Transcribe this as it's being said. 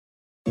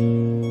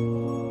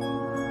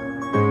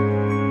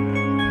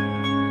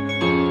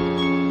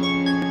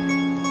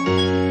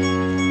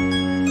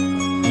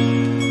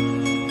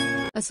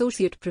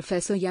Associate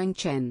Professor Yang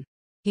Chen.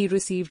 He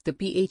received the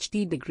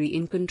PhD degree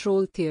in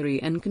Control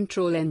Theory and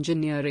Control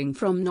Engineering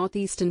from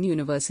Northeastern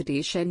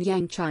University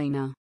Shenyang,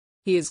 China.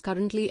 He is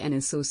currently an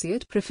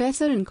Associate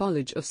Professor in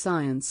College of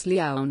Science,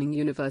 Liaoning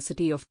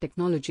University of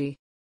Technology.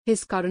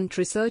 His current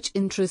research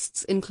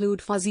interests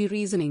include fuzzy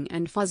reasoning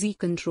and fuzzy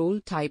control,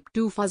 type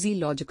 2 fuzzy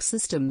logic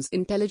systems,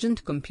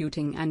 intelligent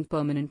computing and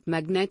permanent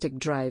magnetic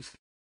drive.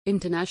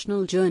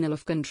 International Journal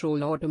of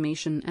Control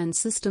Automation and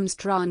Systems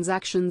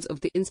Transactions of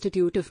the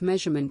Institute of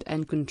Measurement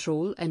and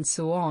Control, and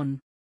so on.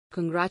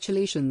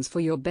 Congratulations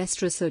for your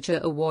Best Researcher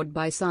Award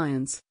by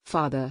Science,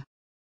 Father.